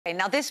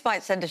Now, this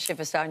might send a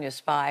shivers down your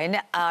spine.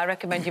 I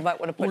recommend you might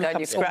want to put down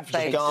your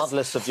cornflakes.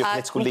 Regardless of your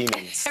political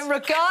leanings.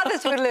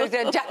 Regardless of your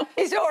political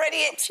he's already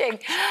itching.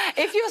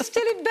 If you're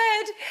still in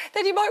bed,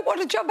 then you might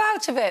want to jump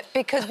out of it,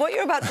 because what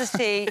you're about to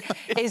see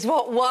is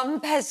what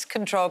one pest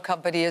control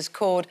company has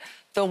called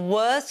the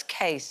worst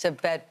case of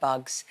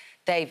bedbugs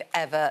they've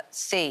ever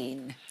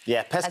seen.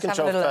 Yeah, pest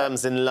control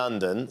firms in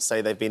London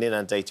say they've been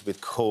inundated with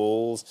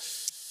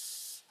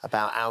calls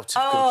about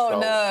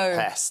out-of-control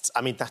pests.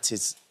 I mean, that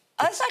is...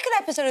 It's like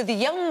an episode of The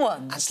Young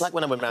Ones. It's like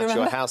when I went round to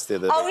your house the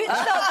other day. Oh,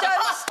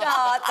 don't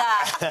start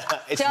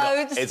that.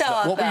 Don't start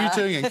that. What were you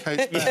doing in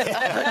Kate's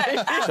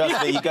bed?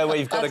 Trust me, you go where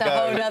you've got to go.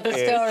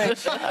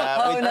 That's a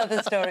whole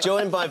other story.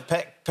 Joined by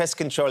pest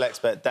control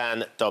expert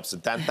Dan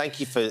Dobson. Dan,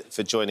 thank you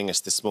for joining us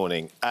this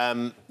morning.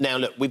 Now,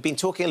 look, we've been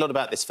talking a lot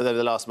about this for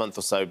the last month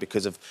or so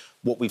because of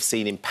what we've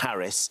seen in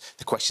Paris.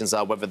 The questions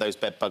are whether those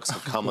bedbugs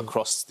have come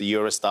across the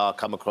Eurostar,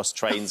 come across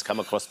trains, come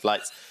across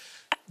flights.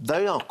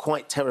 They are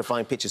quite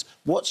terrifying pictures.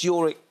 What's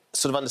your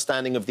sort of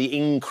understanding of the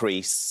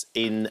increase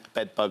in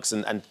bedbugs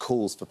and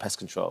calls for pest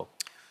control?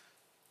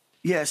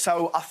 Yeah,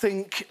 so I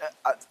think...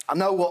 I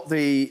know what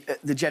the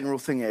general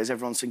thing is.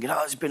 Everyone's thinking, oh,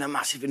 there's been a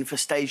massive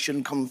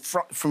infestation come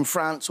from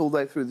France all the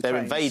way through the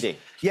trains. They're invading.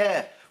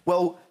 Yeah.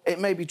 Well, it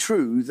may be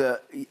true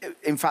that,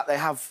 in fact, they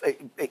have...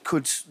 It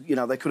could, you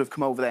know, they could have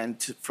come over there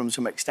from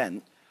some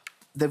extent.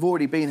 They've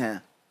already been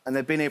here, and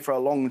they've been here for a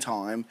long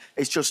time.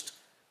 It's just...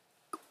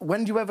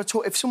 When do you ever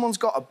talk... If someone's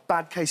got a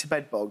bad case of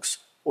bedbugs,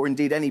 or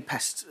indeed any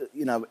pest,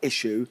 you know,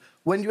 issue,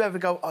 when do you ever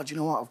go, oh, do you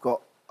know what, I've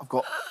got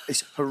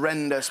this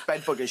horrendous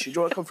bedbug issue. Do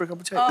you want to come for a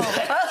cup of tea?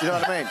 Oh. Do you know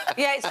what I mean?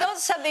 Yeah, it's not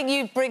something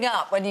you'd bring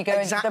up when you go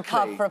into the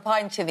pub for a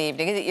pint in the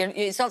evening, is it?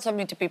 It's not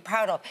something to be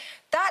proud of.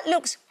 That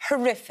looks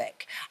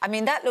horrific. I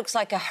mean, that looks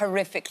like a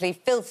horrifically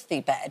filthy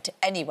bed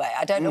anyway.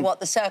 I don't know what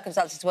the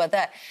circumstances were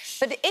there.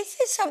 But is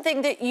this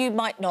something that you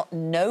might not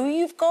know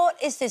you've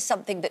got? Is this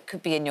something that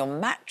could be in your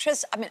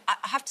mattress? I mean, I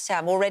have to say,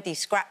 I'm already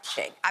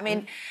scratching. I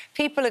mean,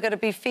 people are going to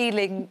be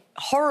feeling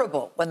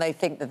horrible when they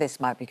think that this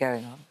might be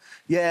going on.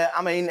 Yeah,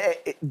 I mean,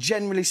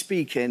 generally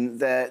speaking,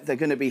 they're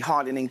going to be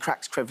hiding in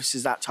cracks,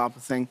 crevices, that type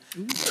of thing.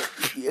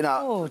 You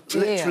know,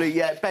 literally,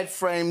 yeah, bed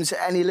frames,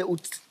 any little,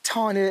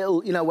 tiny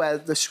little, you know, where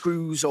the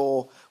screws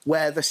or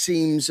where the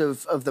seams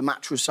of the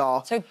mattress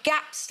are. So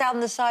gaps down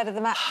the side of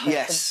the mattress?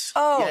 Yes.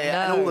 Oh,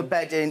 yeah, no. And all the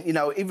bedding, you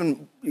know,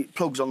 even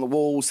plugs on the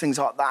walls, things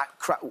like that,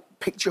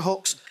 picture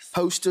hooks,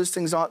 posters,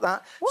 things like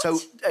that. What? So,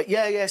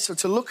 so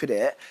to look at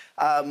it,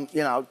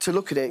 you know, to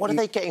look at it... What are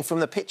they getting from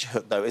the picture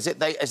hook, though? Is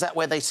that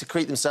where they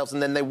secrete themselves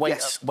and then they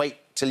wait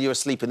till you're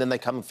asleep and then they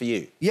come for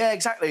you? Yeah,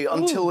 exactly,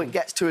 until it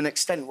gets to an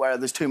extent where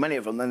there's too many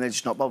of them, then they're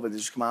just not bothered. They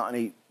just come out and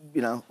eat,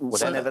 you know,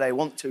 whenever they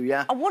want to,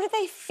 yeah. And what are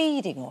they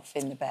feeding off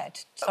in the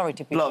bed? Sorry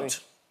to be blood. rude.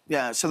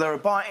 Yeah, so they're a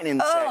biting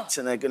insect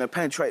and they're going to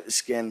penetrate the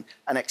skin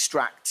and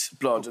extract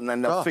blood and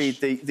then they'll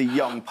feed the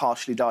young,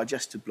 partially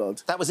digested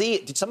blood. That was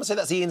Ian. Did someone say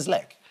that's Ian's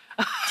leg?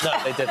 No,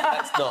 they didn't.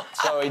 That's not.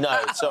 Sorry,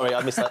 no. Sorry,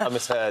 I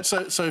misheard.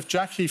 So if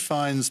Jackie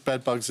finds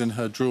bedbugs in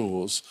her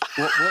drawers,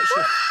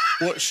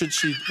 what should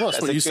she... Well,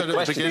 that's what you said at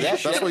the beginning.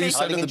 Yes, that's what you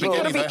said at the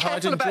beginning. They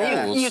hide in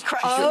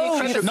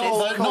drawers.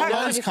 Not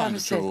those kind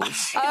of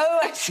drawers. Oh,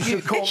 you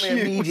should call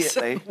me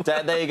immediately.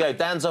 Dan, there you go.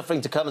 Dan's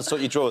offering to come and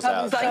sort your drawers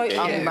out. Thank you.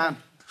 I'm the man.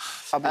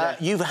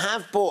 You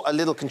have brought a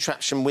little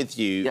contraption with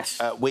you,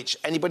 which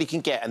anybody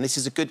can get, and this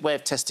is a good way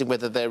of testing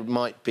whether there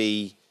might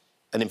be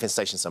an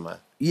infestation somewhere.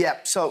 Yeah,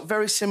 so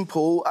very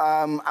simple.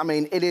 I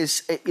mean, it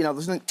is, you know,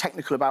 there's nothing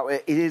technical about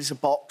it. It is a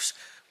box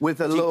with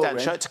a lure in.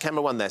 Show it to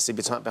camera one there, see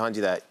behind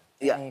you there.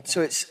 Yeah,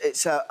 so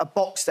it's a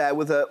box there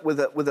with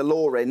a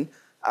lure in.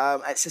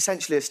 It's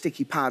essentially a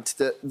sticky pad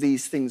that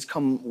these things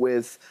come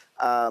with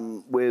a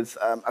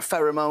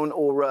pheromone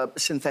or a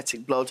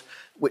synthetic blood,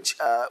 which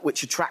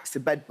attracts the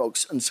bed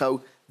bugs. And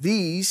so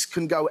these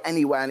can go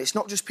anywhere, and it's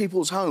not just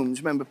people's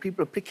homes. Remember,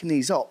 people are picking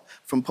these up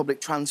from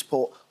public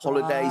transport,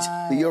 holidays,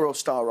 the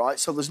Eurostar, right?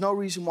 So there's no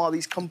reason why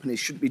these companies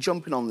shouldn't be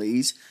jumping on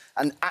these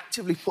and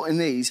actively putting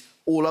these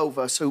all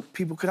over so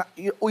people can...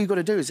 All you've got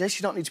to do is this.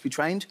 You don't need to be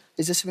trained.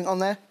 Is there something on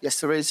there? Yes,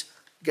 there is.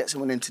 Get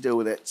someone in to deal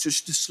with it. So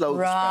just to slow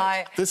the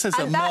spread. This is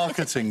a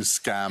marketing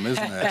scam,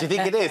 isn't it? Do you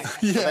think it is?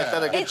 Yeah. They've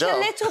done a good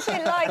job.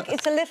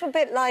 It's a little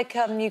bit like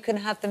you can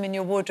have them in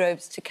your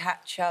wardrobes to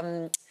catch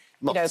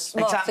moths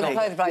in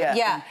clothes, right?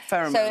 Yeah.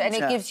 Pheromones, so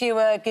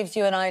it gives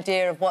you an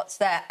idea of what's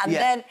there. And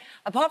then,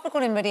 apart from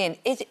calling anybody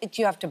in, do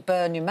you have to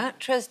burn your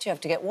mattress? Do you have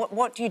to get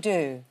what do you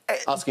do?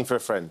 Asking for a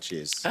friend, she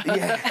is.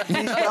 Yeah.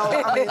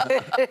 Well,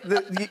 I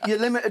mean, you're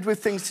limited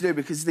with things to do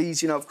because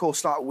these, you know, of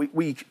course, like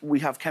we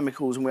have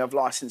chemicals and we have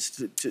licence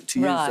to use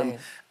them,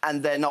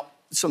 and they're not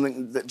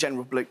something that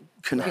general public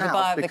can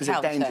have because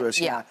they're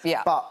dangerous. Yeah.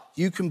 But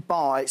you can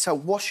buy... So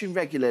washing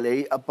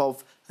regularly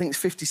above, I think it's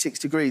 56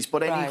 degrees,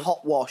 but any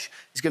hot wash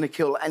is going to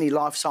kill any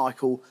life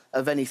cycle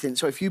of anything.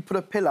 So if you put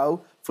a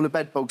pillow full of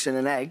bed bugs in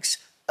and eggs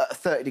at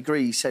 30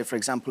 degrees, say, for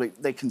example,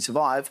 they can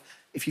survive.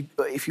 If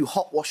you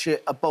hot wash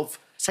it above...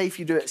 Say if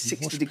you do it at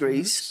 60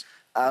 degrees,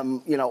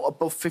 you know,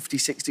 above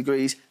 56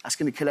 degrees, that's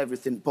going to kill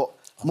everything. But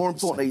more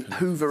importantly,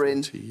 hoover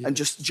in and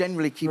just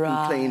generally keep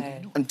them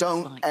clean. And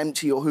don't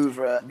empty your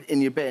hoover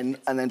in your bin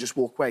and then just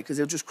walk away, because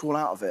they'll just crawl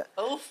out of it.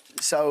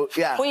 So,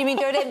 yeah. Well, you mean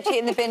don't empty it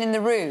in the bin in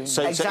the room?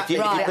 So, exactly.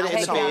 if you put it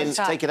in the bin,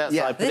 take it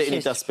outside, put it in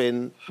your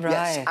dustbin. Right.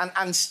 Yes,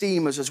 and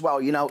steamers as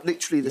well. You know,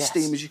 literally the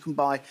steamers you can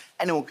buy,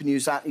 anyone can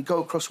use that. You go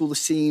across all the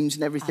seams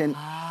and everything,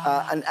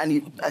 and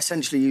you,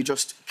 essentially you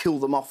just kill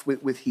them off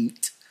with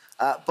heat.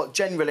 But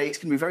generally, it's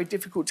going to be very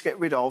difficult to get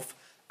rid of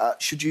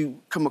should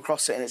you come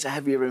across it and it's a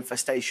heavier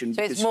infestation.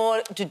 So it's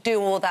more to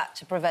do all that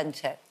to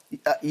prevent it?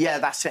 Yeah,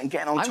 that's it, and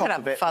getting on top of it.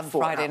 I'm going to have a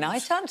fun Friday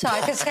night, aren't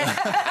I?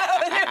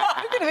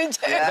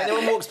 If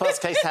anyone walks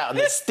past Case House and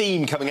there's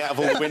steam coming out of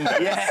all the windows...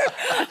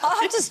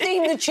 I'll have to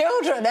steam the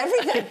children,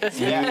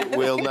 everything. You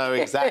will know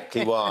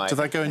exactly why. Do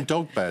they go in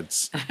dog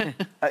beds? Good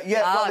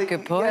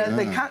point.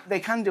 Yeah, they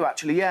can do,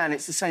 actually, yeah, and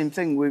it's the same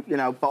thing, with, you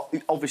know, but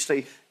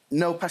obviously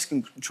no pest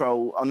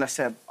control, unless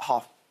they're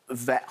half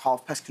vet,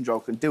 half pest control,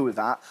 can deal with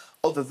that,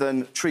 other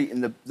than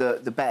treating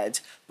the bed.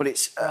 But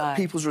it's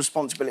people's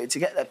responsibility to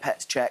get their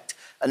pets checked,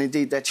 and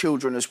indeed their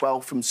children as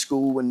well, from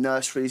school and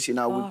nurseries. You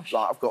know,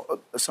 like I've got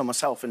some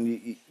myself,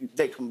 and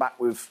they come back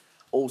with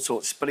all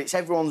sorts. But it's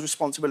everyone's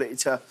responsibility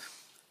to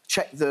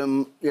check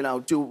them, you know,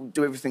 do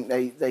everything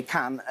they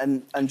can,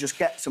 and just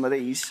get some of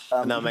these.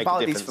 And that'll make a buy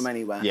difference. these from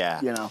anywhere. Yeah.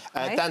 You know.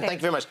 Dan, thank you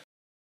very much.